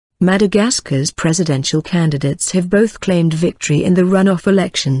Madagascar's presidential candidates have both claimed victory in the runoff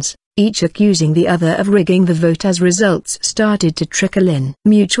elections, each accusing the other of rigging the vote as results started to trickle in.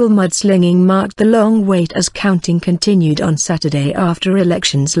 Mutual mudslinging marked the long wait as counting continued on Saturday after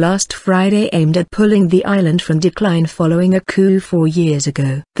elections last Friday aimed at pulling the island from decline following a coup 4 years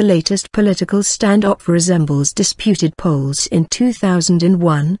ago. The latest political standoff resembles disputed polls in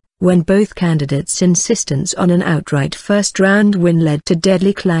 2001, when both candidates' insistence on an outright first-round win led to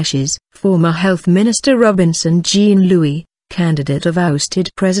deadly clashes. Former Health Minister Robinson Jean-Louis, candidate of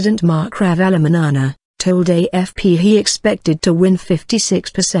ousted President Marc Ravalomanana, told AFP he expected to win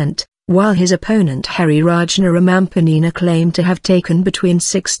 56%, while his opponent Hery Rajaonarimampianina claimed to have taken between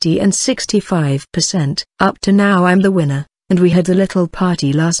 60 and 65%. "Up to now I'm the winner, and we had a little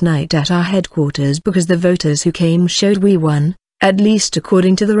party last night at our headquarters because the voters who came showed we won, at least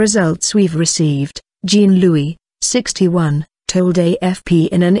according to the results we've received," Jean-Louis, 61, told AFP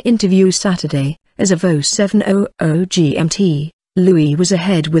in an interview Saturday. As of 07:00 GMT, Louis was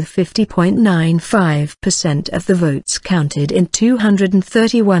ahead with 50.95% of the votes counted in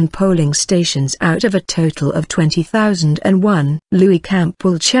 231 polling stations out of a total of 20,001. Louis' camp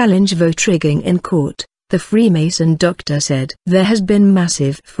will challenge vote rigging in court, the Freemason doctor said. There has been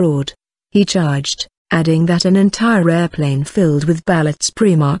massive fraud, he charged, adding that an entire airplane filled with ballots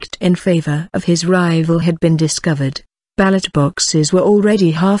pre-marked in favor of his rival had been discovered. Ballot boxes were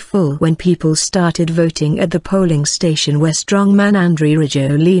already half full when people started voting at the polling station where strongman Hery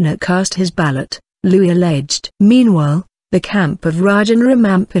Rajaonarimampianina cast his ballot, Louis alleged. Meanwhile, the camp of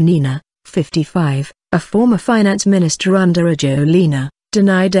Rajaonarimampianina, 55, a former finance minister under Rajaonarimampianina,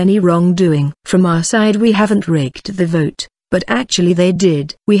 denied any wrongdoing. "From our side we haven't rigged the vote, but actually they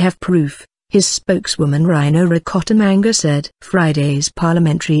did. We have proof," his spokeswoman Hery Rajaonarimampianina said. Friday's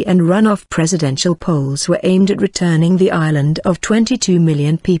parliamentary and runoff presidential polls were aimed at returning the island of 22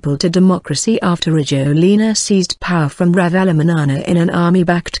 million people to democracy after Rajaonarimampianina seized power from Ravalomanana in an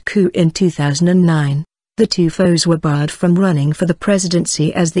army-backed coup in 2009. The two foes were barred from running for the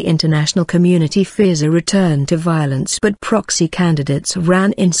presidency as the international community fears a return to violence, but proxy candidates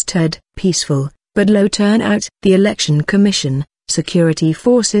ran instead. Peaceful, but low turnout. The Election Commission, security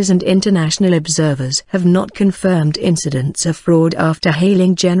forces and international observers have not confirmed incidents of fraud after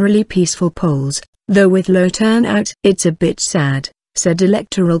hailing generally peaceful polls, though with low turnout. "It's a bit sad," said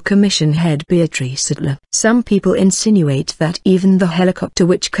Electoral Commission head Beatrice Adler. "Some people insinuate that even the helicopter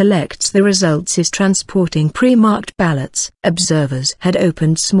which collects the results is transporting pre-marked ballots." Observers had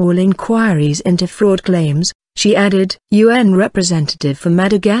opened small inquiries into fraud claims, she added. UN representative for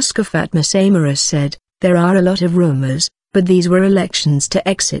Madagascar Fatma Samaras said, "There are a lot of rumors, but these were elections to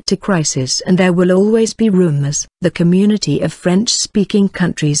exit a crisis and there will always be rumors." The community of French-speaking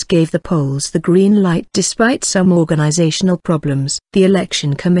countries gave the polls the green light despite some organizational problems. The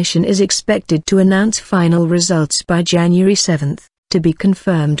Election Commission is expected to announce final results by January 7, to be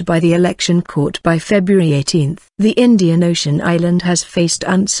confirmed by the election court by February 18. The Indian Ocean island has faced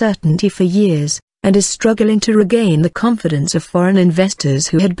uncertainty for years, and is struggling to regain the confidence of foreign investors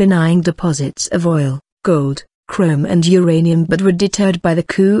who had been eyeing deposits of oil, gold, chrome and uranium but were deterred by the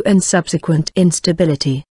coup and subsequent instability.